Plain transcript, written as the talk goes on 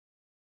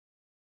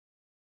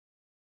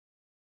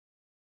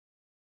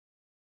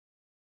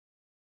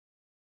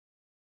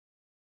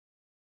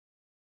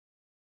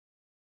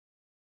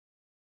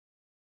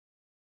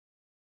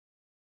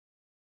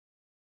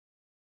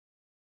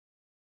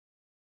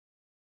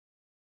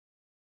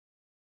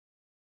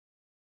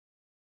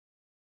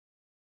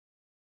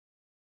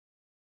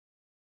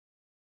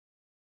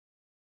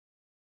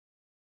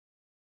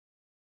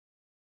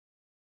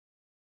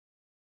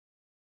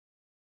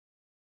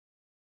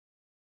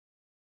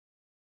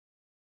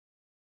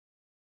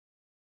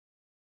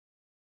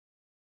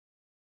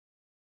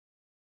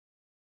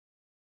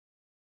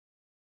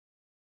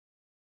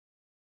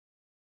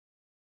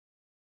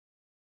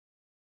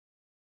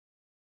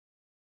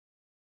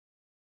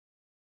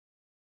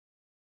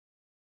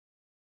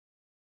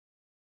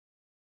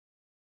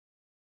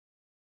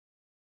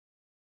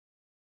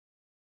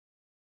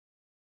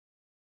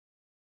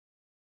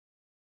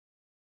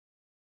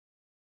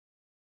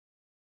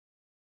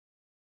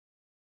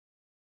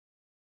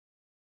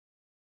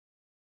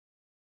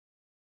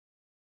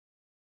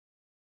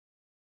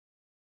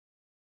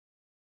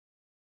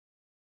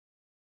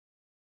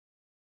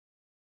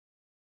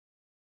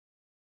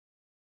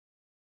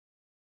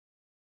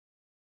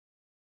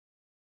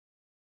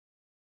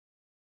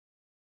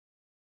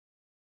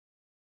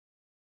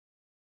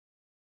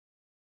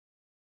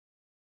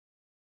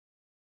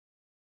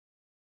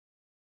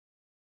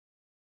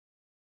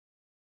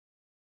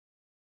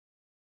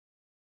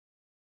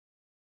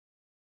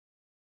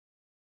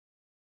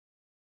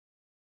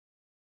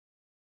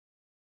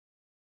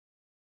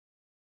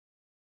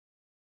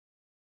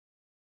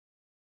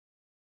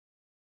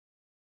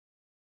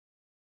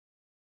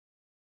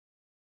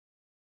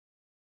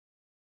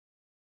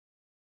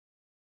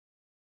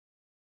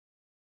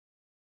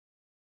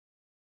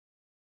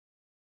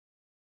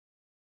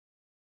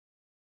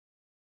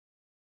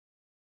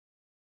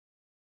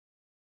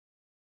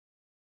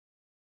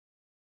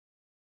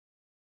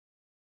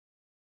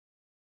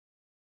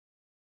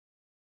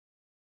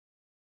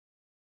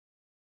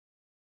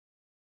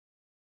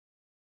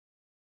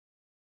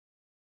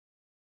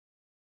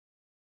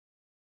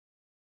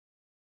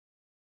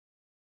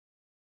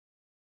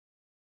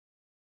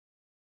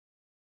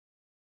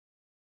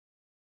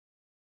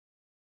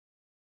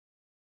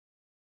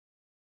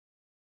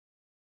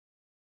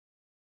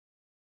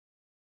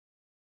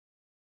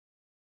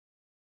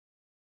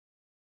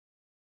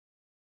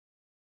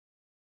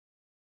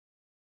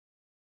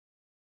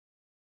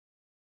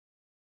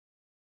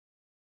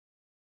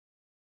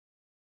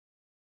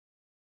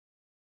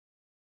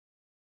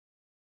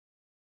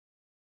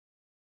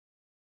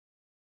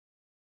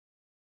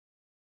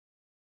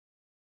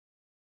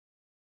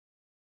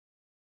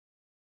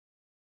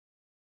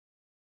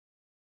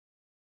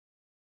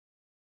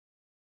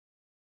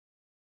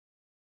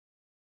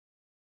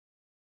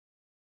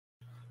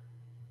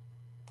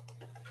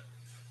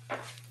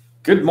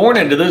Good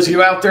morning to those of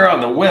you out there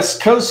on the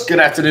West Coast. Good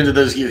afternoon to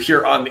those of you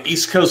here on the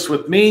East Coast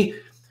with me.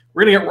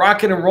 We're going to get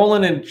rocking and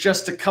rolling in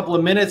just a couple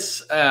of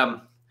minutes. I'm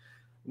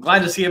glad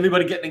to see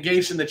everybody getting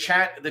engaged in the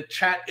chat. The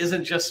chat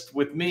isn't just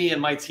with me and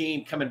my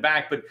team coming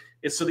back, but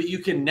it's so that you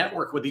can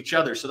network with each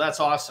other. So that's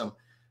awesome.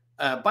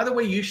 By the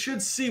way, you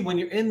should see when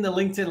you're in the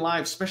LinkedIn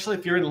Live, especially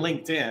if you're in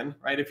LinkedIn,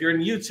 right? If you're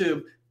in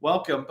YouTube,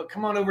 welcome, but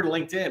come on over to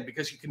LinkedIn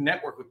because you can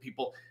network with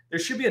people. There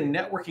should be a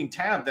networking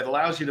tab that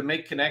allows you to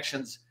make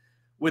connections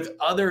with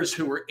others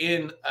who are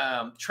in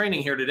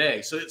training here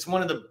today. So it's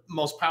one of the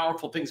most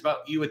powerful things about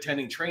you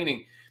attending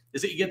training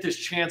is that you get this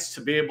chance to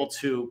be able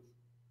to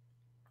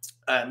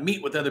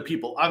meet with other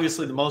people.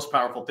 Obviously, the most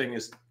powerful thing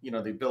is, the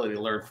ability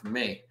to learn from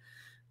me.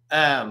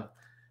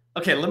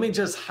 Okay, let me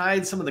just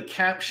hide some of the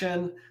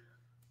caption.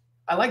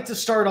 I like to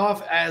start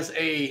off as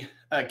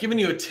giving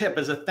you a tip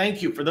as a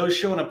thank you for those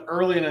showing up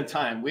early and on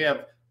time. We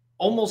have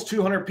almost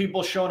 200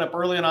 people showing up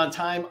early and on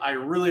time. I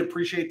really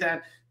appreciate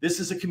that. This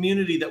is a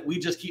community that we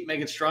just keep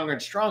making stronger and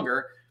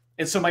stronger.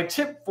 And so my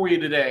tip for you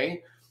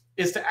today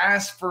is to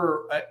ask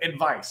for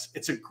advice.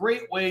 It's a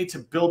great way to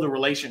build a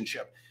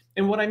relationship.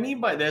 And what I mean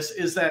by this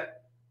is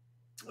that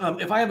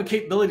if I have a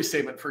capability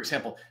statement, for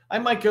example, I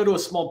might go to a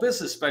small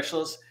business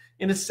specialist,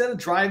 and instead of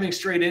driving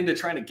straight into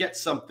trying to get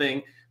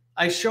something,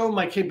 I show them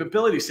my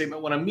capability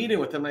statement when I'm meeting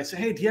with them. And I say,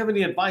 hey, do you have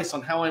any advice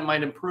on how I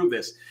might improve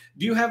this?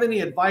 Do you have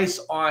any advice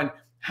on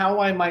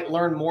how I might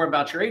learn more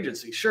about your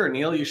agency? Sure,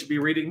 Neil, you should be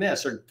reading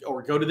this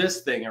or go to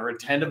this thing or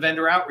attend a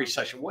vendor outreach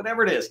session,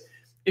 whatever it is.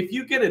 If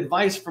you get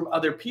advice from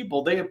other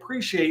people, they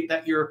appreciate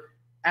that you're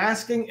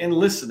asking and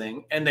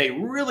listening, and they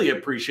really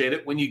appreciate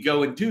it when you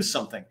go and do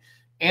something.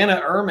 Anna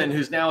Ehrman,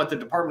 who's now at the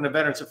Department of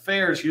Veterans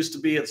Affairs, used to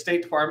be at the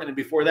State Department, and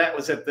before that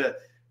was at the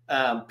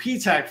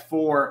PTAC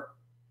for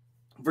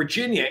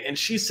Virginia. And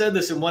she said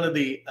this in one of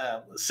the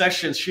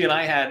sessions she and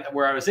I had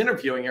where I was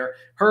interviewing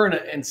her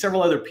and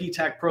several other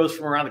PTAC pros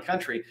from around the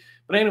country.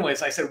 But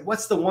anyways, I said,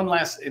 what's the one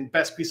last and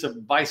best piece of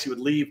advice you would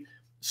leave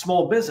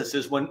small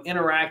businesses when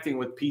interacting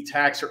with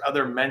PTACs or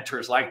other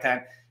mentors like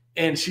that?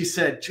 And she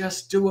said,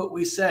 just do what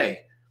we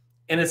say.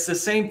 And it's the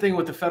same thing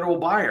with the federal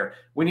buyer.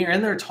 When you're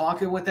in there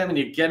talking with them and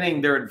you're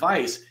getting their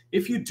advice,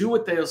 if you do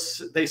what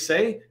they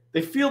say,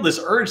 they feel this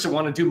urge to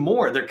want to do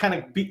more. They're kind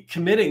of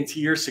committing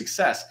to your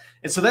success.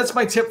 And so that's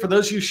my tip for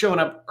those of you showing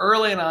up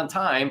early and on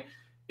time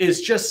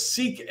is just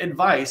seek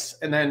advice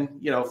and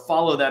then,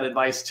 follow that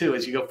advice too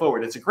as you go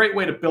forward. It's a great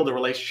way to build a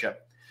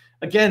relationship.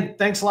 Again,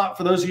 thanks a lot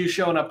for those of you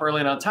showing up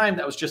early and on time.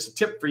 That was just a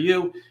tip for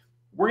you.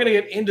 We're going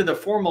to get into the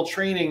formal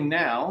training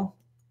now.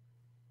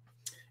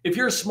 If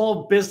you're a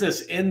small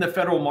business in the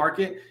federal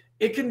market,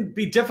 it can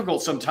be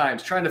difficult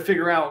sometimes trying to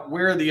figure out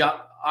where the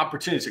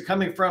opportunities are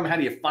coming from. How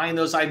do you find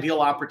those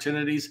ideal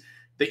opportunities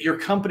that your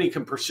company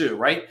can pursue,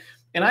 right?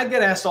 And I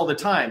get asked all the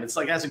time, it's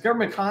like, as a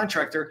government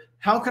contractor,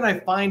 how can I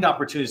find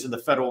opportunities in the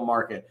federal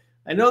market?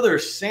 I know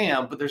there's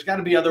SAM, but there's got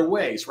to be other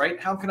ways, right?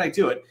 How can I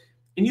do it?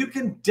 And you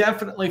can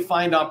definitely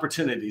find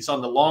opportunities on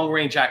the long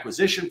range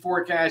acquisition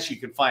forecast. You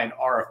can find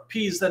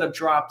RFPs that have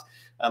dropped.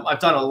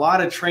 I've done a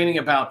lot of training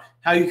about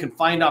how you can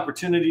find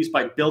opportunities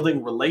by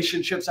building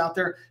relationships out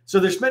there. So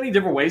there's many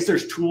different ways.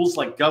 There's tools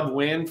like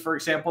GovWin, for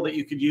example, that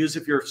you could use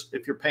if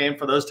you're paying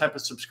for those type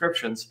of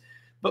subscriptions.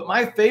 But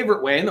my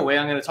favorite way, and the way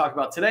I'm going to talk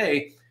about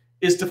today,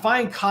 is to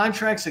find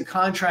contracts and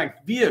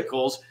contract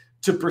vehicles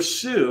to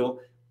pursue.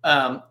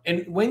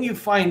 And when you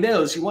find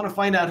those, you want to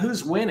find out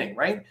who's winning,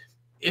 right?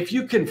 If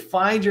you can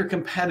find your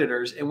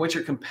competitors and what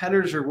your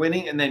competitors are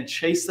winning and then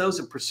chase those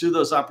and pursue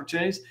those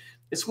opportunities,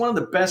 it's one of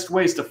the best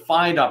ways to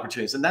find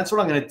opportunities. And that's what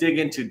I'm going to dig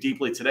into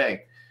deeply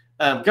today.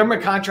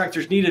 Government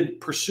contractors need to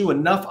pursue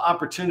enough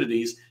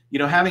opportunities,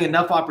 having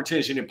enough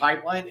opportunities in your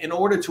pipeline in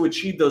order to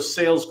achieve those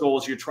sales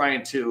goals you're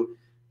trying to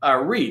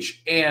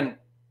reach. And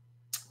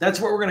that's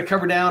what we're going to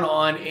cover down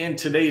on in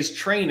today's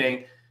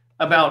training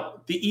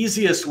about the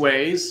easiest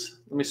ways.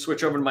 Let me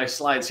switch over to my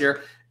slides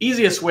here.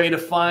 Easiest way to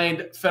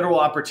find federal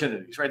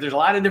opportunities, right? There's a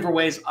lot of different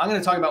ways. I'm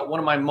going to talk about one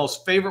of my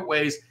most favorite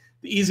ways,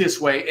 the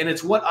easiest way, and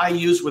it's what I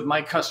use with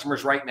my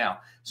customers right now.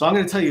 So I'm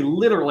going to tell you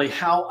literally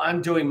how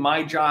I'm doing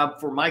my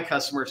job for my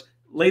customers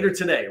later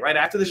today. Right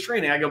after this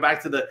training, I go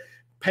back to the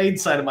paid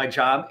side of my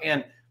job,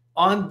 and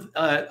on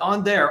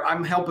there,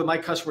 I'm helping my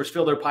customers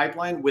fill their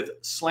pipeline with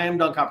slam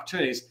dunk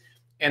opportunities.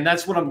 And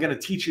that's what I'm going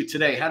to teach you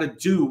today, how to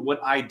do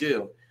what I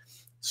do.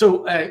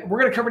 So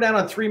we're going to cover down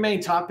on three main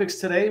topics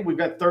today. We've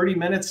got 30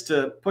 minutes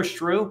to push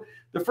through.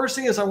 The first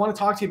thing is I want to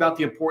talk to you about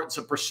the importance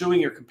of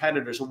pursuing your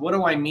competitors. And what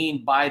do I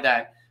mean by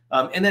that?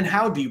 And then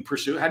how do you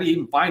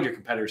even find your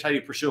competitors? How do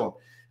you pursue them?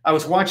 I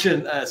was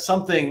watching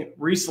something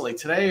recently,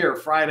 today or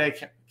Friday,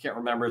 can't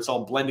remember. It's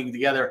all blending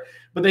together.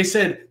 But they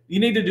said, you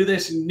need to do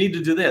this, you need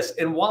to do this.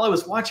 And while I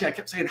was watching, I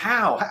kept saying,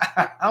 how?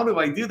 How do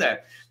I do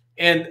that?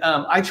 And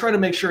I try to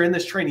make sure in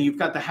this training, you've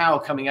got the how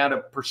coming out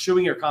of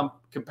pursuing your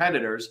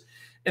competitors.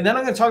 And then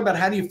I'm going to talk about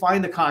how do you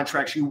find the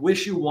contracts you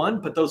wish you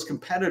won, but those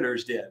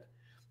competitors did.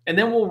 And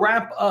then we'll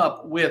wrap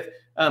up with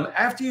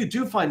after you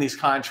do find these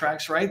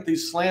contracts, right,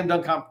 these slam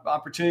dunk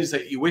opportunities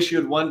that you wish you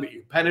had won, but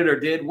your competitor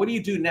did, what do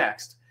you do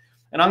next?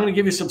 And I'm going to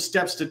give you some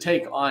steps to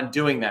take on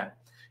doing that.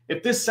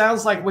 If this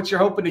sounds like what you're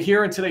hoping to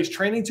hear in today's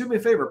training, do me a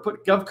favor,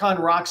 put GovCon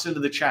Rocks into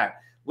the chat.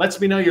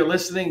 Lets me know you're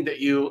listening, that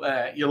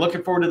you're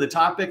looking forward to the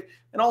topic.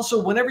 And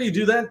also, whenever you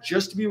do that,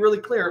 just to be really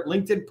clear,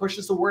 LinkedIn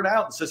pushes the word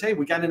out and says, hey,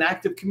 we got an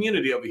active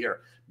community over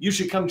here. You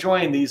should come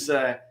join these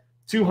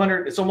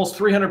 200, it's almost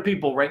 300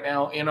 people right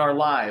now in our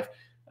live.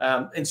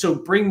 And so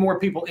bring more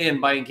people in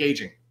by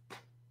engaging.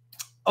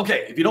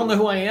 Okay, if you don't know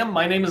who I am,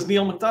 my name is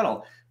Neil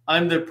McDonnell.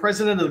 I'm the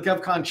president of the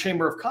GovCon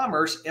Chamber of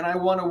Commerce, and I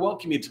want to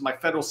welcome you to my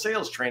federal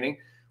sales training,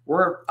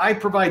 where I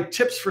provide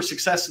tips for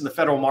success in the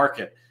federal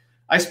market.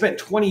 I spent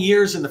 20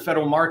 years in the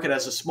federal market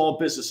as a small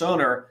business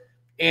owner,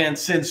 and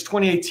since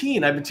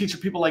 2018, I've been teaching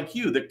people like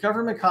you that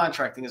government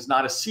contracting is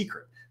not a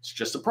secret. It's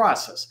just a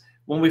process.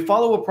 When we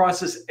follow a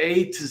process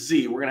A to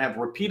Z, we're going to have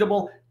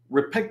repeatable,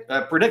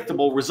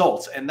 predictable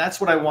results, and that's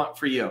what I want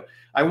for you.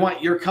 I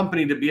want your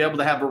company to be able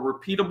to have a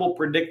repeatable,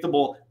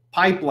 predictable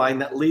pipeline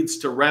that leads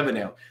to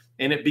revenue,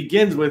 and it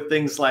begins with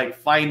things like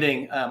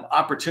finding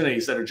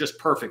opportunities that are just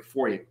perfect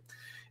for you.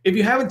 If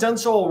you haven't done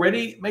so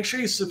already, make sure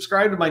you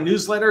subscribe to my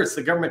newsletter. It's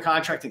the Government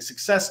Contracting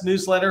Success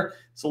newsletter.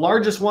 It's the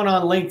largest one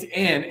on LinkedIn,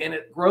 and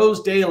it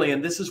grows daily,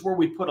 and this is where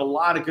we put a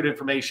lot of good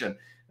information.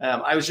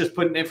 I was just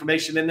putting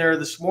information in there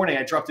this morning.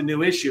 I dropped a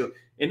new issue,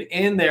 and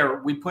in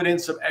there, we put in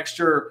some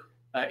extra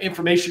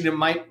information you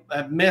might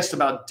have missed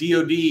about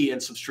DOD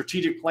and some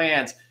strategic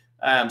plans,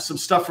 some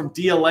stuff from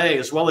DLA,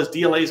 as well as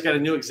DLA's got a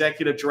new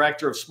executive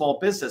director of small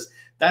business.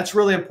 That's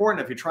really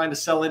important if you're trying to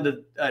sell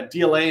into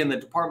DLA and the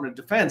Department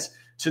of Defense,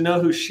 to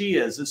know who she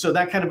is. And so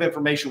that kind of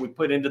information we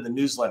put into the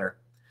newsletter.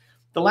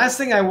 The last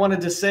thing I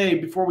wanted to say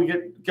before we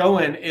get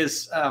going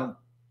is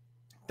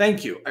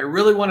thank you. I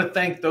really want to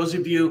thank those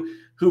of you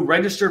who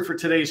registered for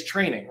today's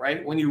training,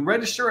 right? When you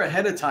register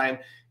ahead of time,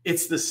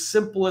 it's the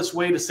simplest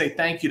way to say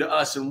thank you to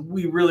us, and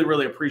we really,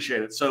 really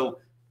appreciate it. So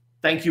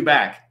thank you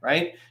back,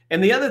 right?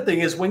 And the other thing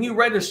is, when you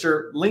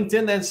register,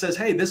 LinkedIn then says,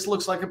 hey, this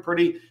looks like a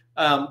pretty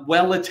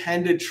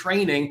well-attended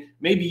training.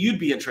 Maybe you'd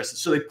be interested.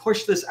 So they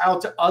push this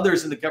out to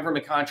others in the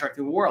government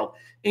contracting world,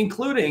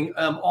 including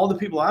all the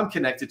people I'm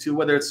connected to,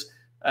 whether it's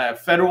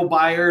federal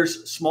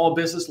buyers, small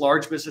business,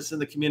 large business in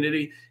the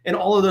community, and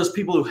all of those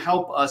people who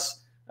help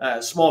us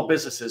small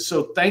businesses.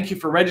 So thank you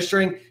for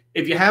registering.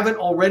 If you haven't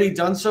already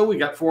done so, we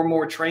got 4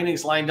 more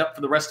trainings lined up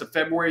for the rest of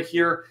February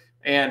here,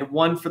 and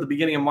 1 for the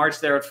beginning of March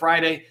there at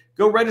Friday.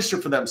 Go register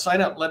for them.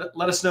 Sign up.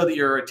 Let us know that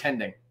you're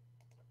attending.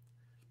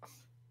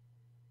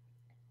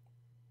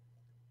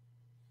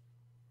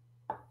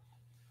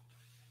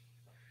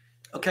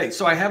 Okay,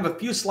 so I have a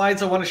few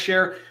slides I want to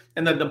share,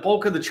 and then the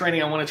bulk of the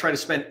training I want to try to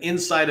spend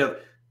inside of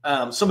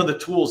some of the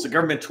tools, the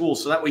government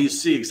tools, so that way you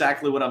see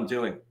exactly what I'm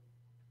doing.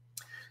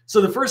 So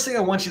the first thing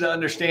I want you to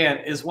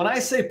understand is when I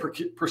say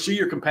pursue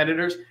your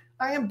competitors,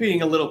 I am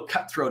being a little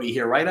cutthroaty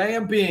here, right? I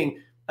am being,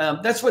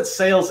 that's what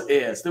sales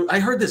is. I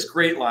heard this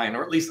great line,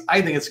 or at least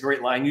I think it's a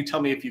great line. You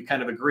tell me if you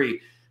kind of agree.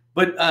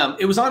 But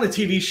it was on a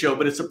TV show,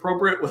 but it's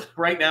appropriate with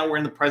right now we're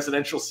in the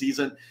presidential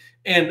season.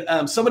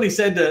 And somebody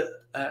said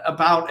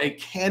about a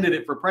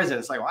candidate for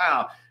president, it's like,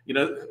 wow, you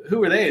know,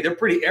 who are they? They're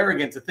pretty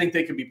arrogant to think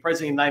they could be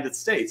president of the United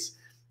States.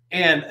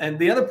 And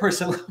the other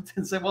person looked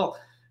and said, well,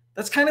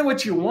 that's kind of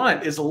what you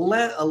want, is a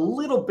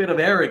little bit of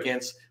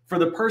arrogance for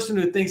the person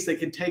who thinks they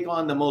can take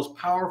on the most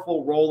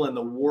powerful role in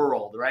the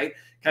world, right?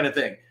 Kind of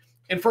thing.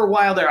 And for a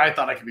while there, I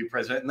thought I could be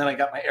president, and then I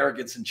got my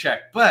arrogance in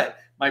check. But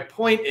my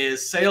point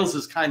is, sales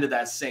is kind of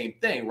that same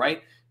thing,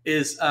 right?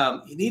 Is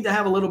you need to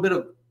have a little bit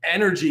of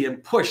energy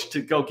and push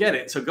to go get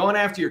it. So going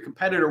after your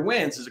competitor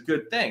wins is a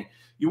good thing.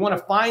 You want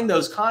to find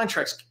those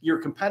contracts your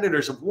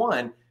competitors have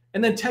won,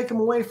 and then take them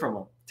away from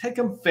them. Take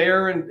them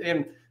fair,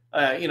 and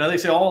you know, they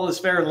say all is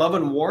fair in love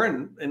and war,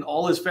 and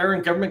all is fair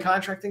in government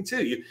contracting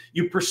too.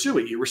 You pursue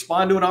it. You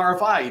respond to an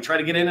RFI. You try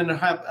to get in and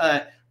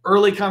have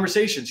early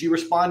conversations. You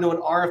respond to an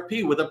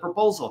RFP with a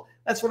proposal.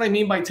 That's what I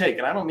mean by take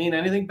it. I don't mean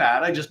anything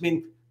bad. I just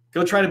mean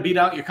go try to beat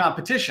out your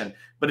competition.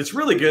 But it's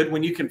really good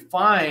when you can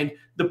find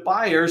the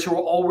buyers who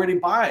are already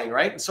buying,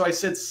 right? And so I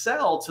said,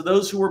 sell to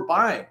those who are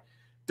buying.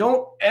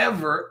 Don't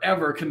ever,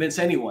 ever convince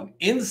anyone.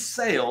 In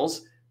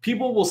sales,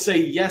 people will say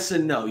yes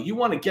and no. You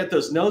want to get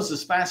those no's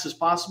as fast as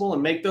possible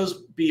and make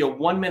those be a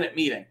 1-minute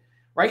meeting,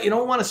 right? You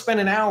don't want to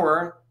spend an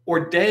hour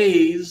or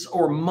days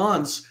or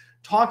months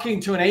talking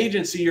to an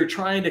agency you're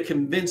trying to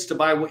convince to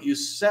buy what you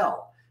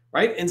sell,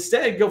 right?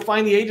 Instead, go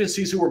find the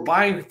agencies who are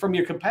buying from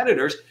your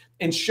competitors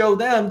and show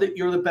them that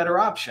you're the better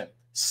option.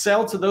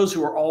 Sell to those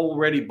who are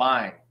already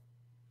buying.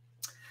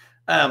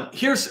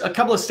 Here's a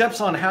couple of steps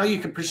on how you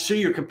can pursue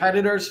your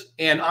competitors.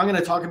 And I'm going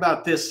to talk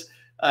about this.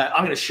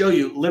 I'm going to show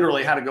you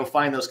literally how to go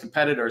find those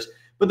competitors.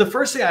 But the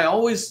first thing I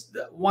always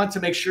want to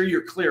make sure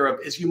you're clear of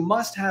is you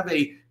must have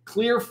a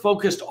clear,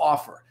 focused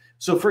offer.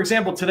 So for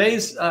example,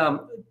 today's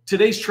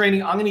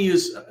training, I'm going to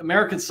use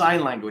American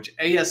Sign Language,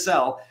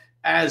 ASL,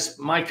 as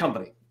my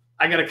company.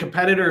 I got a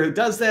competitor who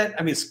does that.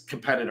 I mean,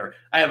 competitor.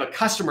 I have a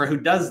customer who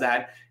does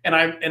that, and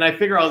I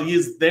figure I'll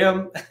use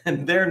them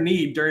and their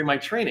need during my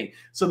training.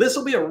 So this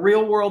will be a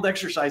real world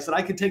exercise that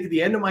I can take at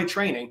the end of my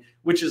training,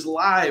 which is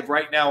live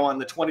right now on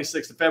the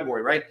 26th of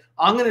February, right?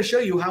 I'm going to show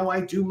you how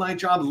I do my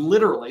job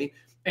literally.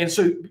 And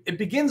so it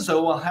begins,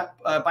 though,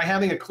 by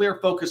having a clear,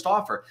 focused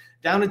offer.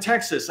 Down in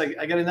Texas, I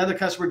got another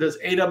customer who does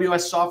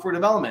AWS software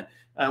development.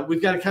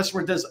 We've got a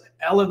customer that does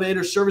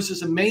elevator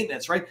services and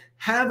maintenance, right?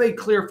 Have a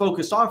clear,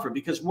 focused offer,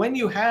 because when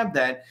you have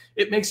that,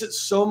 it makes it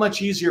so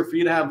much easier for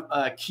you to have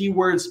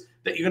keywords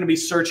that you're going to be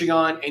searching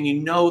on, and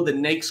you know the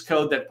NAICS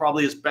code that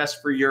probably is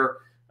best for your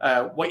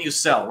what you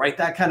sell, right?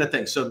 That kind of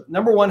thing. So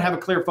number one, have a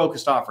clear,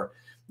 focused offer.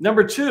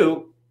 Number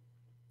two,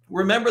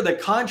 remember that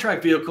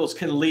contract vehicles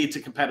can lead to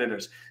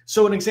competitors.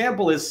 So an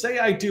example is, say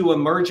I do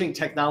emerging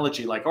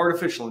technology like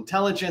artificial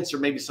intelligence or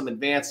maybe some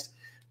advanced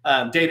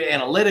data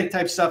analytic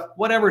type stuff,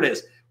 whatever it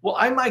is. Well,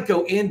 I might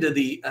go into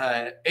the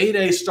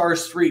 8A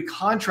Stars 3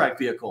 contract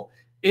vehicle.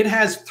 It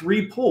has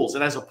 3 pools.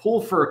 It has a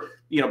pool for,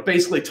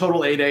 basically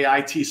total 8A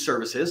IT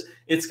services.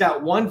 It's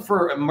got one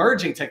for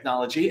emerging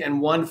technology and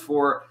one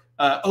for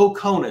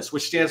OCONUS,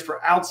 which stands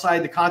for outside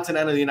the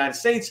continent of the United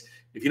States.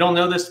 If you don't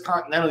know this, the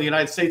continent of the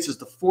United States is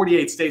the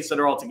 48 states that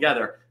are all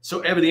together.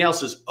 So everything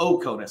else is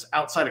OCONUS,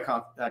 outside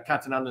of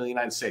continent of the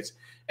United States.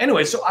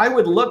 Anyway, so I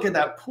would look at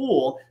that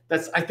pool. I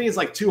think it's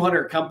like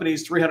 200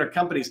 companies, 300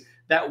 companies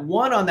that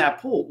won on that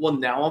pool. Well,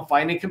 now I'm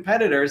finding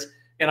competitors,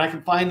 and I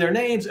can find their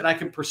names and I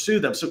can pursue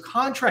them. So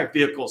contract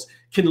vehicles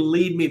can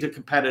lead me to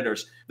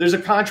competitors. There's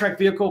a contract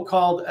vehicle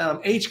called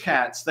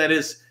HCATS that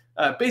is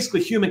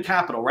basically human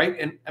capital, right?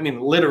 And I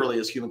mean, literally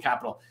is human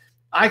capital.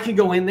 I can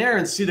go in there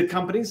and see the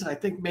companies, and I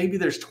think maybe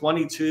there's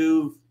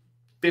 22,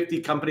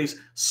 50 companies,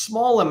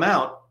 small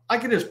amount. I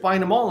can just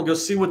find them all and go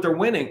see what they're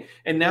winning.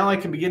 And now I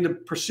can begin to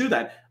pursue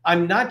that.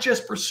 I'm not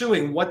just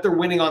pursuing what they're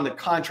winning on the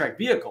contract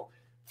vehicle.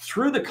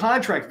 Through the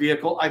contract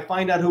vehicle, I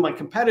find out who my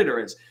competitor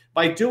is.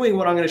 By doing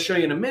what I'm going to show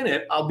you in a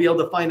minute, I'll be able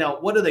to find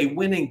out what are they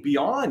winning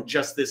beyond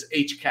just this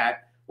HCAT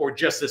or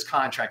just this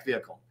contract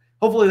vehicle.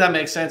 Hopefully that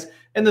makes sense.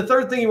 And the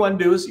third thing you want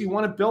to do is you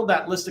want to build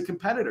that list of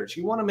competitors.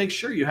 You want to make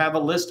sure you have a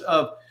list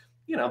of,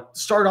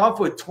 start off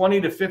with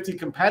 20 to 50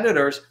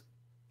 competitors.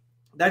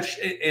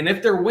 And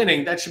if they're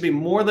winning, that should be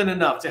more than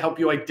enough to help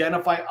you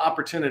identify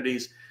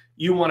opportunities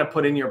you want to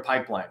put in your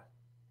pipeline.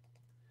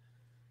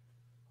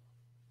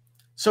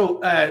 So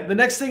the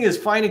next thing is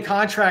finding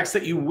contracts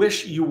that you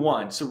wish you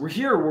won. So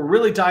we're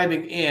really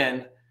diving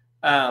in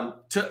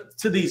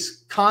to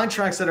these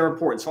contracts that are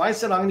important. So I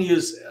said I'm going to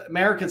use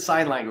American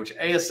Sign Language,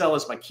 ASL,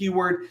 as my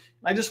keyword.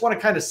 I just want to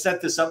kind of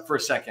set this up for a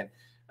second.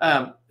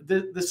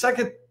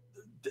 The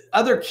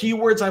other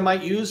keywords I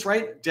might use,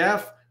 right?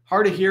 Deaf,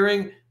 hard of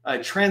hearing,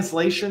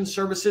 translation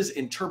services,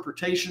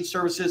 interpretation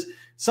services.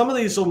 Some of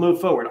these will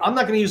move forward. I'm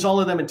not going to use all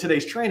of them in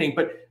today's training,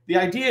 but the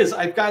idea is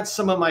I've got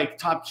some of my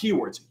top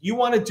keywords. You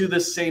want to do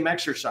this same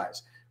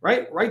exercise,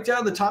 right? Write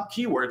down the top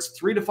keywords,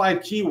 3 to 5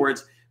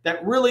 keywords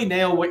that really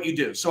nail what you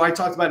do. So I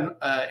talked about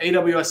an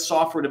AWS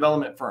software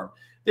development firm.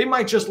 They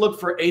might just look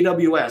for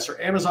AWS or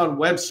Amazon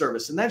Web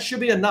Service, and that should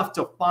be enough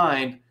to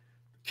find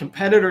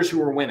competitors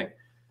who are winning.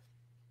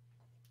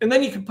 And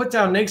then you can put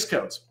down NAICS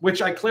codes,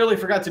 which I clearly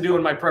forgot to do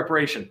in my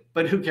preparation,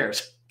 but who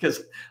cares?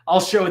 Because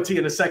I'll show it to you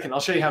in a second. I'll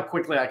show you how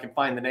quickly I can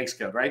find the NAICS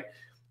code, right?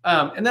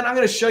 And then I'm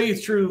going to show you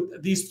through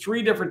these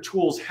 3 different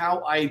tools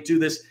how I do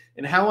this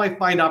and how I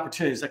find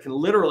opportunities that can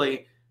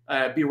literally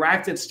be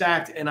racked and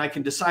stacked, and I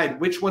can decide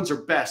which ones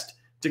are best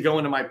to go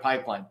into my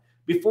pipeline.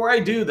 Before I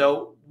do,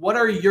 though,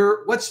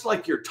 what's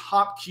like your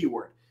top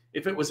keyword?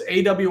 If it was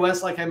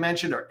AWS, like I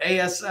mentioned, or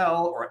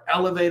ASL or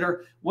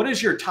elevator, what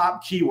is your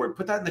top keyword?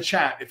 Put that in the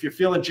chat if you're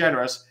feeling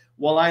generous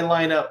while I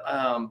line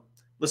up.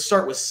 Let's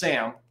start with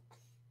Sam.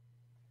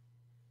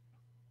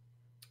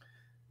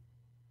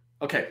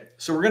 Okay,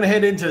 so we're going to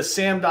head into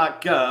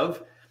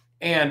sam.gov,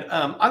 and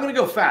I'm going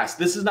to go fast.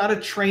 This is not a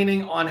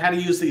training on how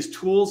to use these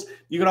tools.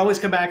 You can always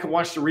come back and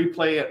watch the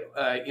replay at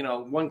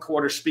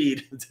 1/4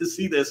 speed to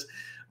see this,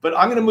 but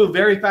I'm going to move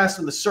very fast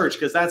in the search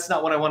because that's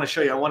not what I want to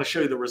show you. I want to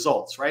show you the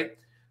results, right?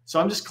 So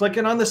I'm just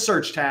clicking on the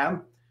search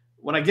tab.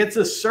 When I get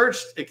to search,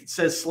 it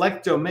says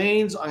select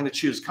domains. I'm going to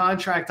choose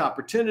contract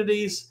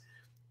opportunities.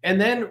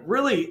 And then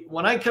really,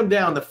 when I come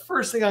down, the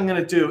first thing I'm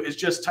going to do is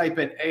just type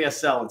in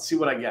ASL and see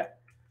what I get,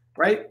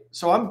 right?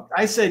 So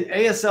I said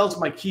ASL is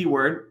my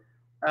keyword,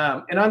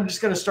 and I'm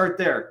just going to start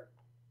there.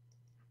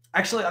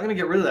 Actually, I'm going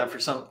to get rid of that for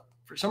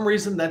some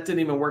reason. That didn't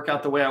even work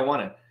out the way I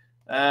wanted.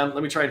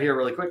 Let me try it here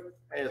really quick.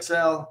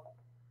 ASL.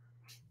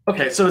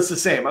 Okay, so it's the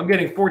same. I'm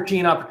getting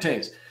 14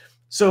 opportunities.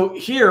 So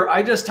here,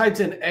 I just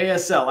typed in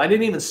ASL. I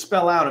didn't even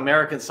spell out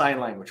American Sign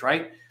Language,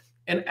 right?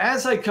 And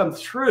as I come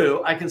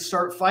through, I can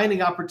start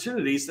finding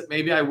opportunities that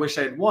maybe I wish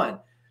I had won.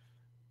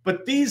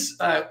 But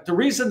the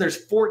reason there's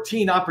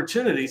 14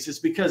 opportunities is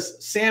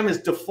because Sam is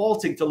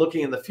defaulting to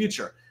looking in the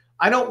future.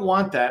 I don't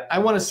want that. I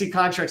want to see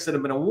contracts that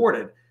have been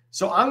awarded.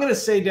 So I'm going to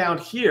say down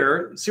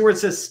here, see where it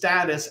says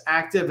status,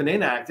 active and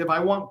inactive. I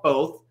want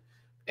both.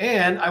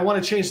 And I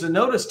want to change the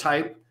notice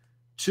type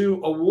to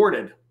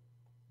awarded.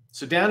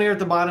 So down here at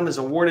the bottom is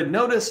awarded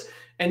notice.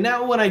 And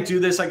now when I do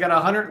this, I got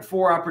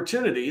 104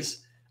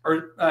 opportunities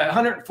or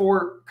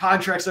 104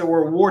 contracts that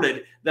were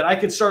awarded that I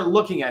could start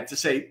looking at to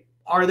say,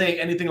 are they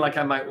anything like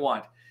I might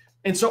want?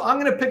 And so I'm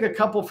going to pick a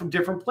couple from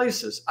different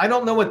places. I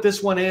don't know what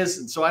this one is,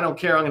 and so I don't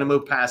care. I'm going to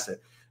move past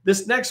it.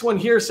 This next one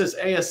here says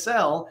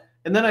ASL,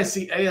 and then I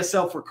see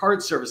ASL for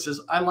card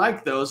services. I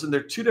like those, and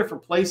they're two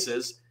different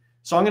places.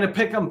 So I'm going to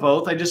pick them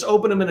both. I just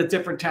open them in a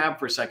different tab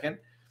for a second.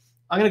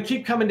 I'm going to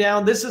keep coming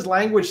down. This is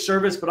language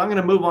service, but I'm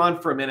going to move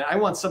on for a minute. I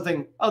want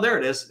something. Oh, there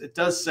it is. It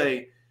does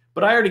say,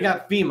 but I already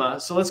got FEMA.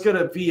 So let's go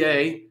to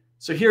VA.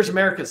 So here's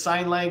American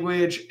Sign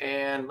Language.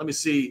 And let me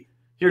see.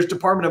 Here's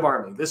Department of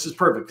Army. This is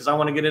perfect because I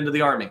want to get into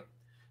the Army.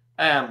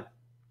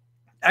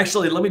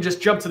 Actually, let me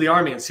just jump to the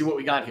Army and see what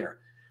we got here.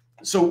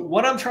 So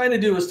what I'm trying to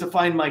do is to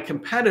find my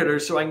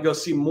competitors so I can go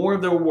see more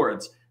of their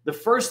awards. The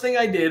first thing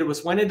I did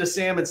was went into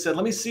Sam and said,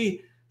 let me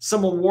see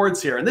some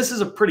awards here. And this is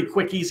a pretty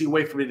quick, easy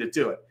way for me to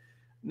do it.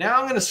 Now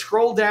I'm going to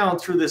scroll down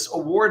through this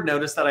award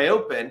notice that I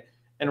opened.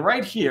 And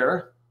right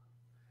here,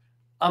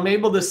 I'm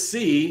able to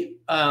see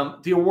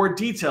the award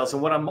details.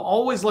 And what I'm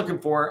always looking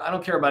for, I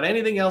don't care about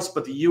anything else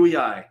but the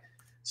UEI.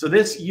 So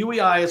this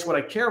UEI is what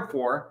I care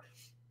for.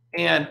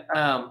 And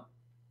now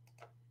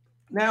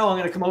I'm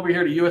going to come over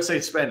here to USA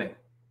Spending.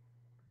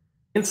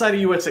 Inside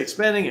of USA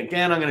Spending,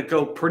 again, I'm going to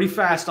go pretty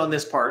fast on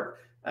this part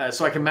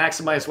so I can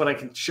maximize what I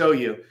can show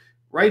you.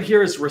 Right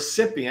here is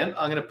recipient.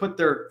 I'm going to put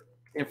their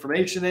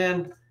information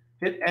in,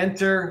 hit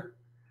enter.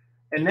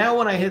 And now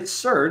when I hit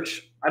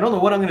search, I don't know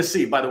what I'm going to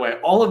see, by the way.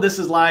 All of this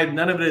is live.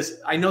 None of it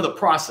is, I know the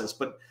process,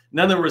 but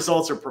none of the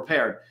results are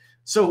prepared.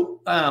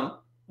 So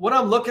what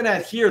I'm looking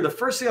at here, the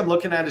first thing I'm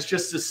looking at is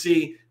just to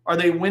see, are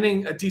they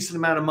winning a decent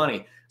amount of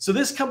money? So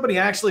this company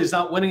actually is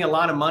not winning a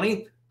lot of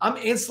money. I'm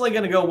instantly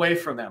going to go away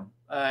from them.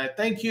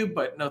 Thank you,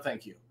 but no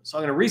thank you. So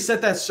I'm going to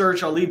reset that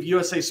search. I'll leave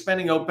USA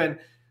Spending open.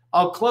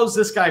 I'll close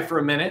this guy for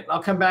a minute.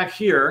 I'll come back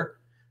here.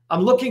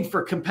 I'm looking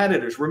for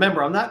competitors.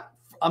 Remember,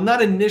 I'm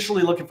not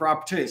initially looking for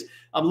opportunities.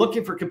 I'm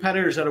looking for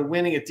competitors that are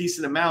winning a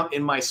decent amount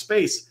in my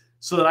space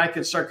so that I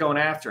can start going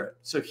after it.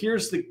 So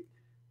here's the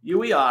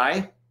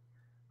UEI.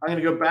 I'm going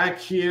to go back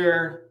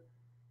here.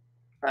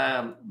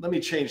 Let me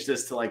change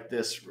this to like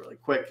this really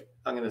quick.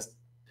 I'm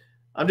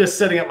just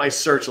setting up my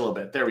search a little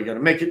bit. There we go, to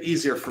make it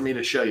easier for me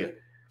to show you.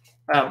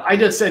 I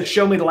just said,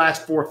 show me the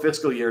last 4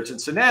 fiscal years.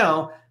 And so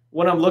now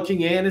when I'm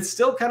looking in, it's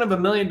still kind of $1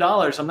 million.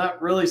 I'm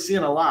not really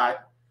seeing a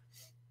lot.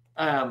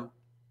 I'm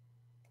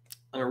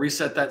going to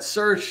reset that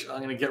search. I'm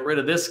going to get rid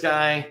of this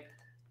guy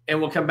and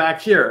we'll come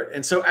back here.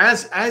 And so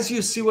as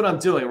you see what I'm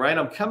doing, right?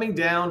 I'm coming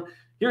down.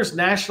 Here's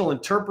national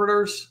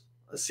interpreters.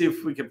 Let's see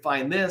if we can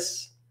find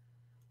this.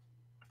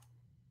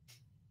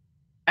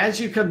 As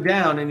you come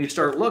down and you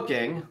start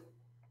looking,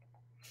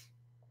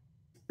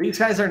 these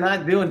guys are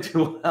not doing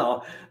too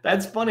well.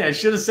 That's funny. I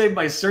should have saved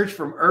my search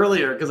from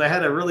earlier because I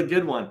had a really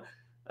good one.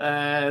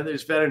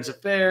 There's Veterans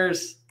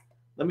Affairs.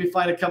 Let me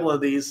find a couple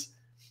of these.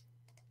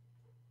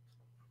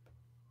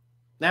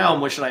 Now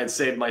I'm wishing I had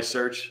saved my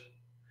search.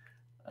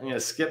 I'm going to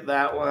skip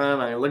that one. I'm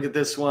going to look at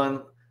this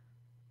one.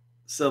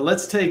 So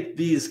let's take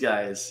these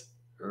guys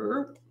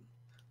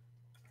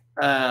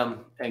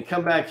and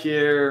come back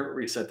here,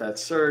 reset that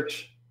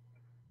search.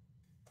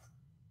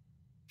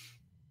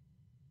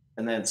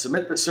 And then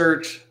submit the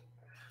search.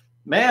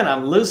 Man,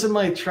 I'm losing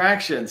my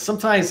traction.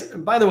 Sometimes,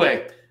 by the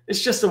way,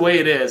 it's just the way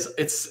it is.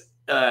 It's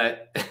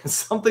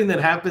something that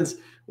happens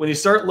when you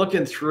start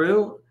looking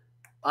through.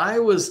 I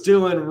was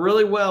doing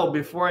really well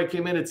before I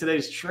came into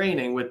today's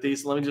training with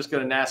these. Let me just go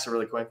to NASA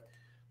really quick.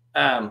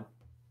 But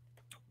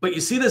you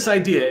see this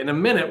idea. In a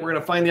minute, we're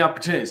going to find the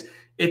opportunities.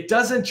 It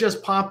doesn't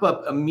just pop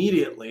up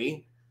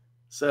immediately.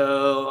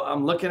 So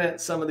I'm looking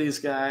at some of these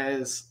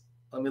guys.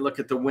 Let me look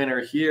at the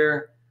winner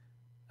here.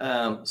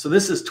 So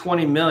this is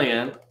 20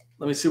 million.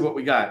 Let me see what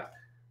we got.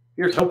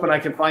 Here's hoping I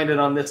can find it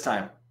on this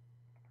time.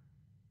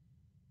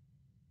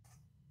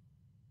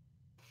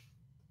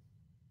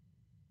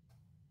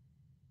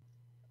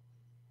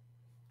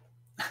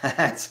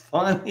 That's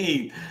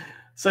funny.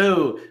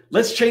 So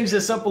let's change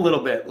this up a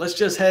little bit. Let's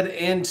just head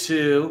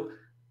into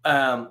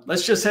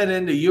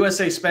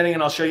USA Spending,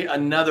 and I'll show you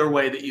another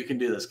way that you can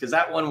do this because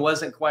that one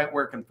wasn't quite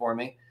working for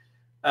me.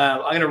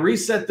 I'm going to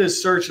reset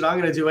this search, and I'm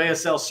going to do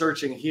ASL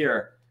searching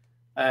here.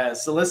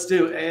 So let's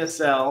do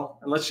ASL,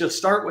 and let's just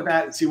start with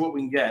that and see what we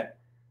can get.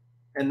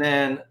 And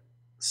then,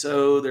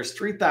 so there's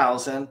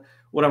 3,000.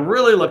 What I'm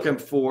really looking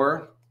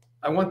for,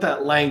 I want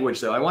that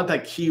language though. I want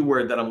that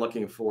keyword that I'm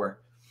looking for.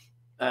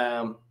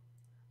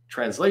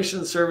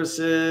 Translation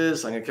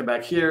services. I'm going to come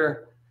back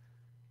here.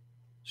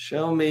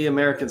 Show me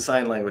American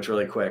Sign Language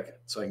really quick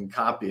so I can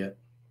copy it.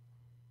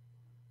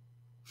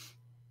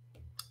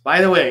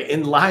 By the way,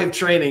 in live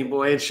training,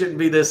 boy, it shouldn't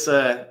be this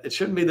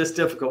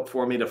difficult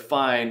for me to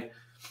find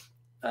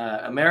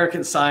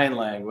American Sign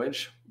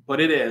Language, but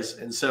it is.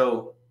 And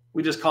so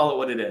we just call it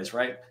what it is,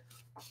 right?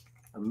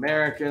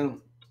 American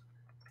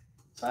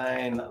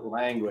Sign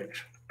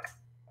Language.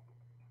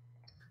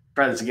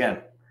 Try this again.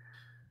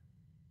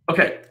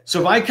 Okay,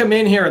 so if I come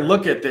in here and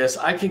look at this,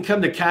 I can come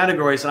to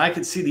categories and I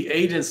can see the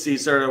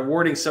agencies that are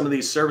awarding some of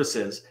these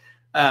services.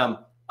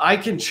 I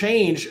can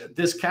change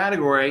this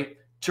category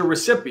to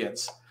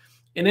recipients.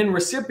 And in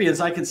recipients,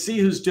 I can see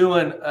who's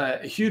doing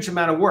a huge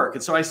amount of work.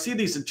 And so I see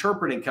these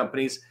interpreting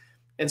companies.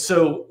 And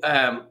so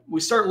we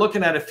start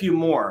looking at a few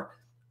more.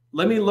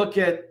 Let me look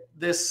at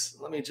this.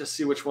 Let me just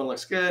see which one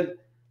looks good.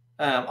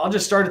 I'll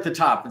just start at the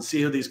top and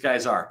see who these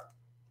guys are.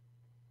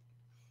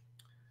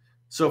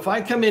 So if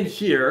I come in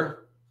here,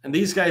 and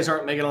these guys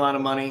aren't making a lot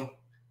of money,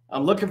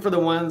 I'm looking for the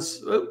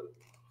ones, that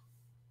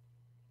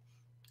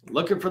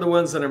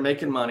are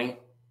making money.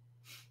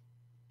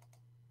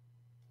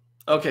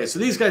 Okay, so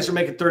these guys are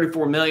making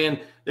 34 million.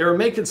 They were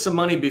making some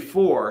money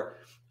before.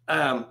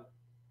 And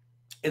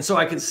so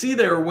I can see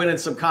they were winning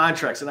some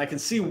contracts, and I can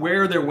see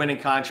where they're winning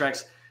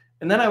contracts.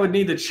 And then I would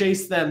need to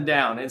chase them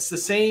down. It's the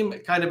same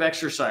kind of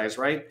exercise,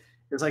 right?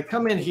 As I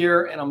come in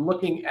here and I'm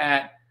looking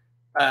at,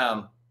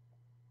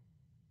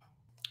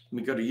 let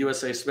me go to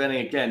USA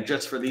Spending again,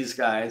 just for these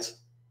guys.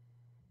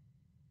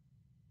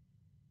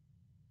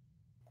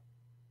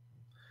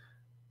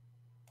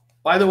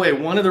 By the way,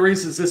 one of the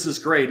reasons this is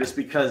great is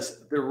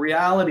because the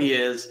reality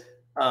is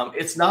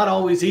it's not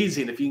always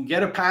easy. And if you can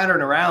get a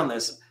pattern around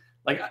this,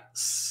 like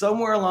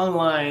somewhere along the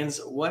lines,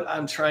 what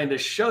I'm trying to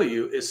show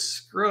you is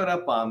screw it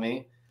up on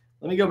me.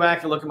 Let me go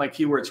back and look at my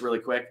keywords really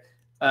quick.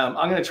 I'm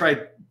going to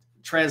try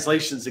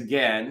translations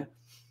again.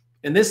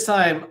 And this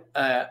time,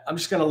 I'm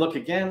just going to look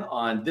again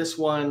on this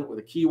one with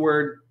a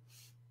keyword.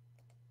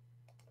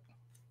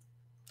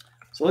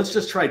 So let's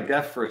just try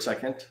deaf for a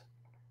second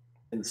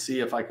and see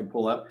if I can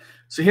pull up.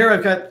 So here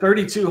I've got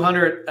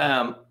 3,200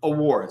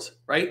 awards,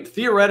 right?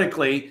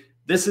 Theoretically,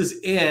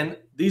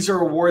 these are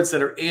awards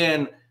that are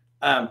in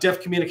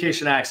deaf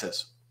communication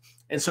access.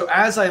 And so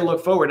as I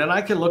look forward, and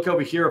I can look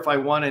over here if I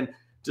wanted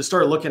to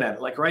start looking at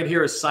it, like right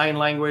here is sign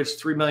language,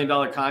 $3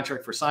 million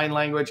contract for sign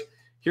language.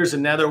 Here's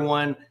another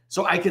one.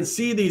 So I can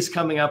see these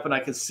coming up and I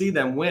can see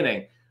them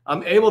winning.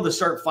 I'm able to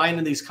start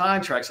finding these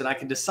contracts and I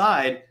can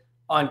decide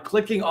on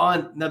clicking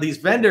on, now these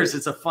vendors,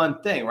 it's a fun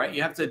thing, right?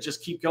 You have to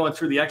just keep going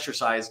through the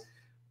exercise.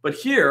 But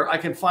here I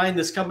can find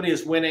this company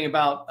is winning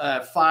about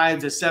 $5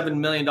 to $7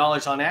 million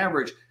on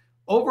average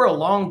over a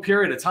long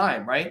period of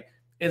time, right?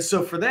 And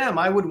so for them,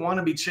 I would want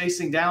to be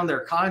chasing down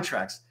their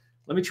contracts.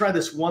 Let me try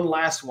this one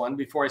last one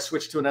before I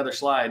switch to another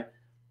slide.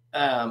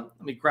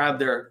 Let me grab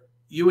their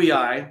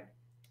UEI.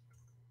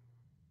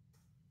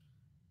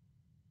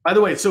 By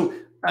the way, so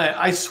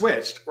I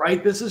switched,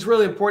 right? This is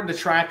really important to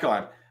track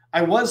on.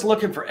 I was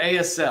looking for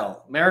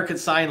ASL, American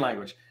Sign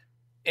Language,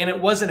 and it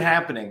wasn't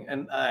happening.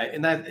 And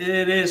that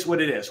it is what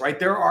it is, right?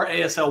 There are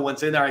ASL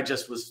ones in there. I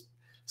just was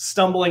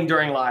stumbling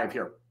during live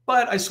here.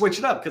 But I switch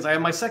it up because I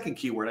have my second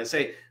keyword. I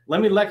say,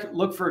 let me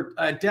look for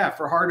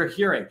deaf or hard of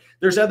hearing.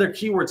 There's other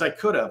keywords I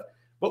could have.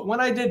 But when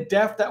I did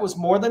deaf, that was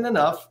more than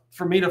enough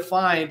for me to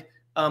find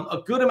a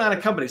good amount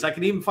of companies. I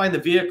can even find the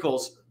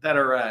vehicles that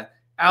are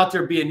out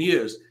there being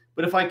used.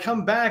 But if I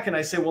come back and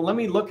I say, well, let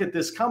me look at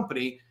this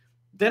company,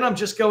 then I'm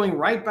just going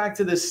right back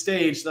to this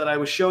stage that I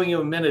was showing you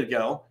a minute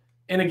ago.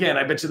 And again,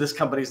 I bet you this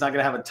company is not going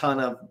to have a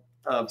ton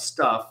of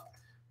stuff.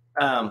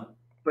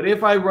 But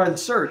if I run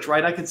search,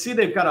 right, I can see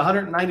they've got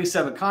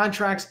 197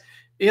 contracts.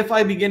 If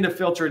I begin to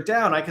filter it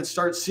down, I can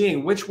start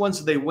seeing which ones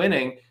are they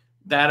winning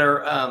that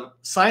are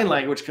sign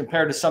language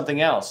compared to something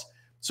else.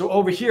 So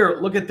over here,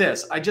 look at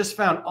this. I just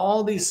found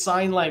all these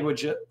sign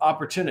language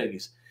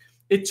opportunities.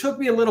 It took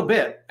me a little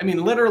bit. I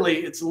mean, literally,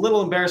 it's a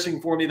little embarrassing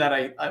for me that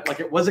I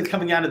like it wasn't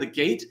coming out of the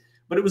gate,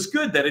 but it was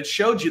good that it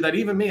showed you that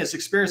even me, as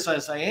experienced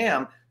as I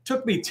am,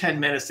 took me 10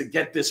 minutes to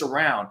get this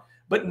around.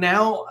 But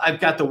now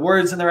I've got the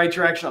words in the right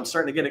direction. I'm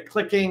starting to get it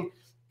clicking,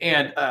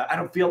 and I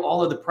don't feel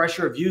all of the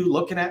pressure of you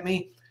looking at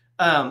me.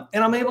 And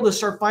I'm able to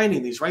start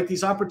finding these, right?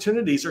 These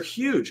opportunities are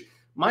huge.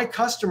 My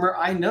customer,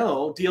 I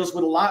know, deals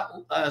with a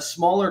lot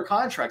smaller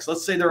contracts.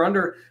 Let's say they're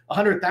under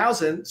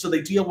 100,000, so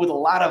they deal with a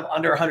lot of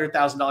under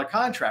 $100,000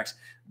 contracts.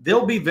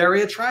 They'll be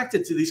very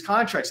attracted to these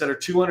contracts that are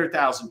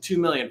 200,000, 2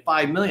 million,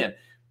 5 million.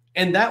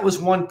 And that was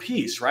one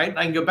piece, right? And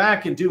I can go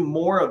back and do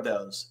more of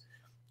those.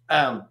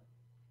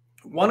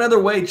 One other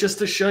way, just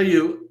to show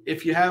you,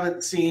 if you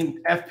haven't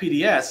seen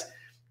FPDS,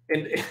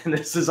 and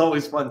this is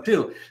always fun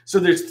too. So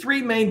there's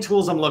three main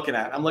tools I'm looking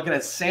at. I'm looking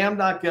at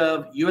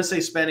SAM.gov, USA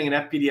Spending,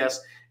 and FPDS,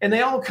 and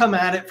they all come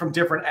at it from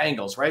different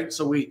angles, right?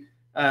 So we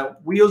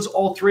use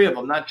all three of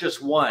them, not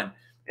just one.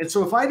 And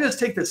so if I just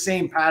take the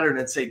same pattern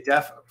and say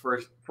deaf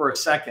for a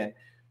second,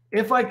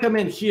 if I come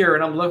in here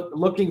and I'm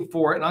looking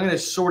for it, and I'm going to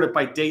sort it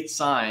by date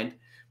signed,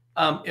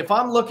 if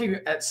I'm looking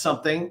at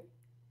something,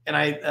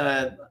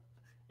 and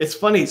it's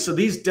funny, so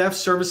these deaf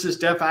services,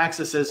 deaf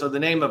accesses are the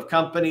name of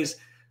companies.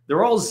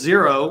 They're all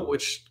zero,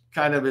 which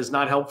kind of is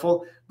not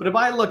helpful. But if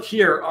I look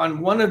here on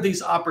one of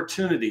these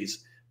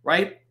opportunities,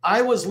 right,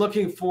 I was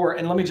looking for,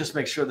 and let me just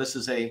make sure this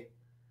is a,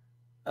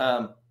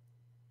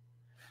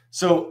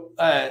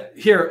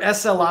 here,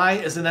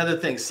 SLI is another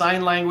thing,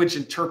 sign language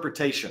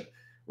interpretation,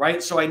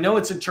 right? So I know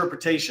it's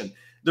interpretation.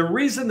 The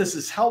reason this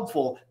is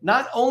helpful,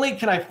 not only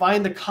can I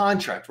find the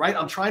contract, right?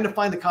 I'm trying to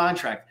find the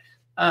contract.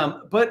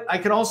 But I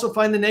can also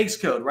find the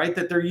NAICS code, right,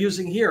 that they're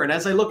using here. And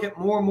as I look at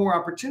more and more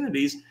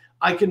opportunities,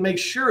 I can make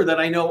sure that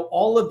I know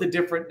all of the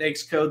different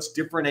NAICS codes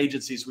different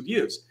agencies would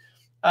use.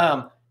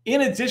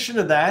 In addition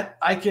to that,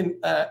 I can,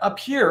 up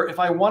here, if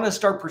I want to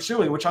start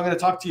pursuing, which I'm going to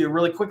talk to you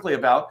really quickly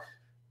about,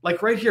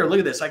 like right here, look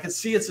at this. I can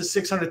see it's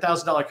a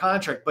 $600,000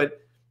 contract, but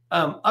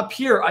up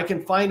here, I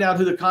can find out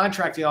who the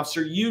contracting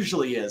officer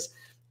usually is.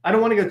 I don't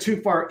want to go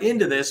too far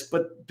into this,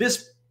 but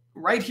this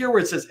right here where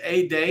it says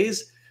A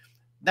days,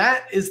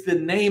 that is the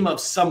name of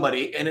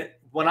somebody. And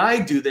when I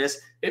do this,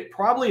 it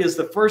probably is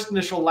the first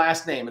initial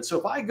last name. And so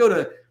if I go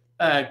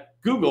to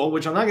Google,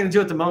 which I'm not going to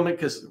do at the moment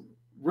because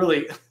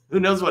really, who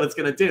knows what it's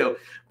going to do,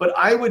 but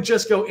I would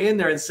just go in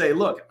there and say,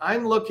 look,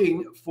 I'm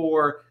looking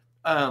for,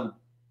 I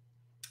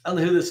don't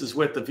know who this is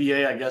with, the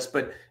VA, I guess,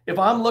 but if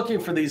I'm looking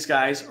for these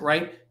guys,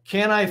 right,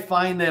 can I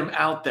find them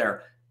out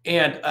there?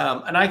 And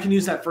I can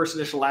use that first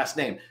initial last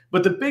name.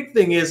 But the big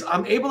thing is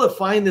I'm able to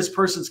find this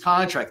person's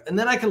contract, and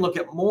then I can look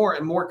at more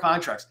and more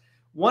contracts.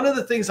 One of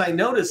the things I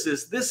notice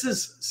is this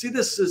is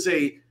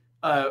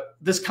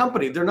this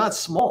company, they're not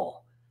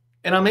small.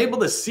 And I'm able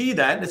to see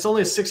that, and it's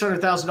only a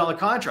 $600,000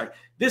 contract.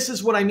 This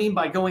is what I mean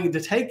by going to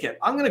take it.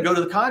 I'm going to go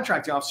to the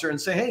contracting officer and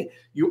say, hey,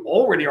 you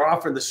already are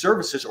offering the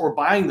services or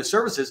buying the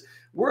services.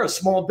 We're a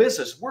small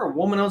business. We're a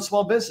woman-owned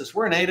small business.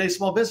 We're an 8A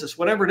small business,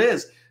 whatever it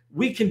is.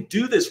 We can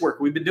do this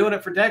work. We've been doing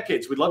it for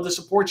decades. We'd love to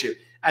support you.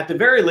 At the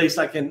very least,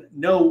 I can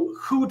know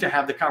who to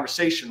have the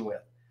conversation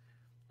with.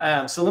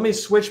 So let me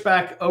switch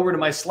back over to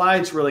my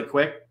slides really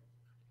quick.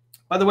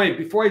 By the way,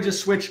 before I just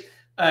switch,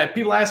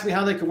 people ask me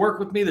how they can work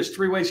with me. There's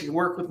 3 ways you can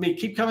work with me.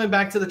 Keep coming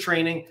back to the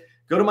training.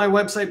 Go to my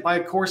website, buy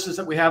courses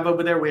that we have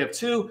over there. We have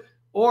 2.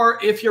 Or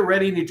if you're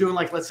ready and you're doing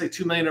like, let's say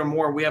 2 million or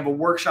more, we have a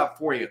workshop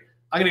for you.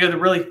 I'm going to go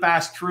really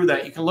fast through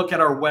that. You can look at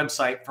our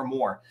website for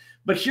more.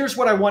 But here's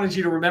what I wanted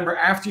you to remember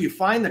after you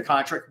find the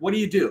contract. What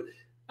do?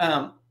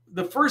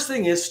 The first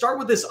thing is start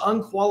with this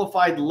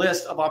unqualified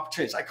list of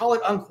opportunities. I call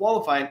it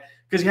unqualified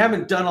because you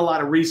haven't done a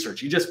lot of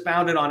research. You just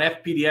found it on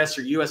FPDS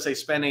or USA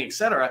Spending, et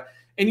cetera,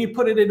 and you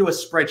put it into a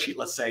spreadsheet,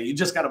 let's say. You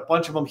just got a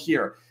bunch of them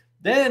here.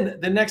 Then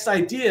the next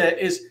idea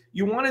is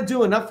you want to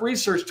do enough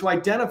research to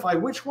identify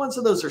which ones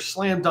of those are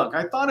slam dunk.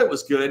 I thought it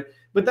was good,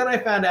 but then I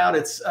found out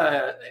it's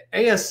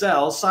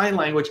ASL, sign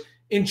language,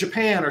 in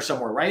Japan or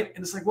somewhere, right?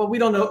 And it's like, well, we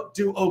don't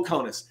do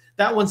OCONUS.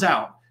 That one's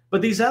out.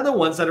 But these other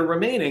ones that are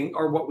remaining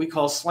are what we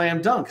call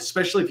slam dunk,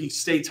 especially if you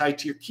stay tight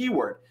to your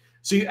keyword.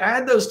 So you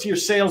add those to your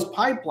sales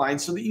pipeline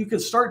so that you can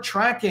start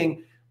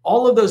tracking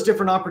all of those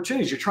different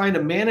opportunities. You're trying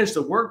to manage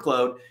the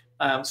workload.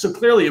 So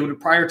clearly it would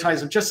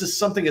prioritize them just as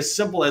something as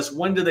simple as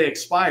when do they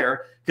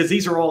expire, because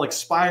these are all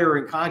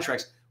expiring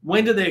contracts.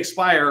 When do they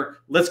expire?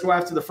 Let's go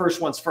after the first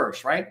ones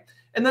first, right?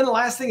 And then the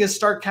last thing is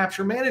start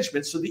capture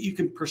management so that you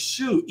can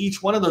pursue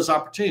each one of those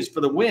opportunities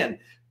for the win.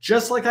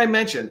 Just like I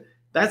mentioned,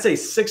 that's a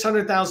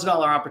 $600,000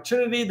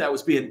 opportunity that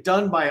was being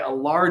done by a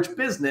large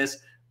business.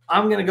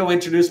 I'm going to go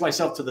introduce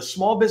myself to the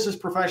small business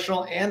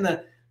professional and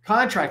the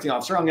contracting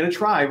officer. I'm going to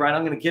try, right?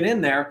 I'm going to get in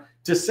there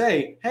to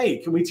say, hey,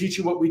 can we teach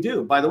you what we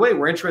do? By the way,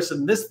 we're interested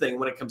in this thing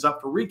when it comes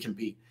up for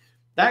recompete.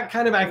 That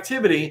kind of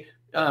activity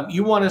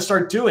you want to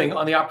start doing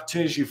on the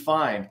opportunities you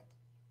find.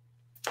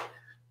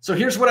 So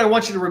here's what I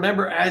want you to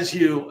remember as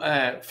you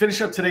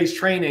finish up today's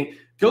training.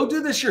 Go do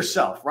this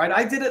yourself, right?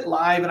 I did it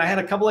live and I had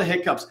a couple of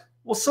hiccups.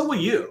 Well, so will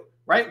you,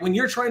 right? When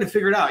you're trying to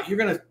figure it out, you're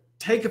going to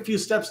take a few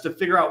steps to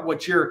figure out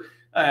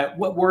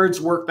what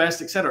words work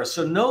best, et cetera.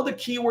 So know the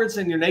keywords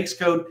in your NAICS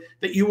code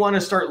that you want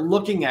to start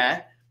looking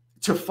at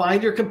to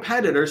find your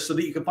competitors so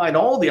that you can find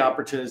all the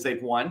opportunities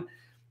they've won.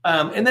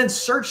 And then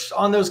search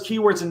on those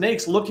keywords in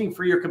NAICS looking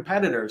for your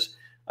competitors.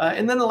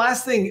 And then the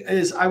last thing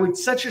is I would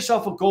set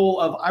yourself a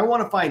goal of I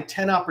want to find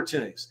 10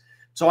 opportunities.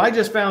 So I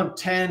just found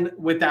 10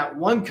 with that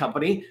one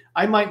company.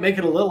 I might make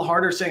it a little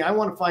harder saying I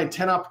want to find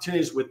 10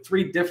 opportunities with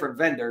 3 different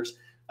vendors.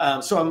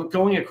 So I'm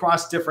going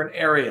across different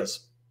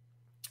areas.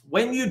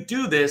 When you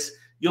do this,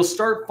 you'll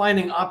start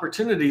finding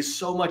opportunities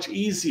so much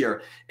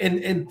easier.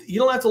 And you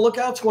don't have to look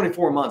out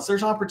 24 months.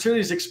 There's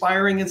opportunities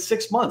expiring in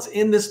 6 months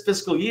in this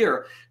fiscal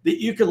year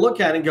that you can look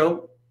at and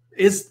go,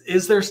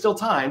 is there still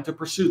time to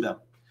pursue them?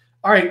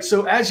 All right,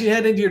 so as you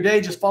head into your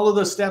day, just follow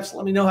those steps.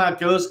 Let me know how it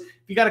goes.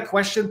 If you got a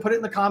question, put it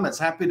in the comments.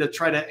 Happy to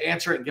try to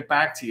answer it and get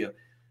back to you.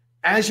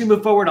 As you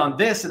move forward on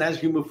this and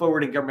as you move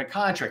forward in government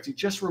contracting,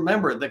 just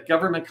remember that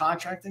government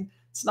contracting,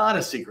 it's not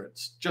a secret.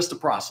 It's just a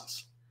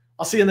process.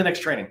 I'll see you in the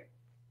next training.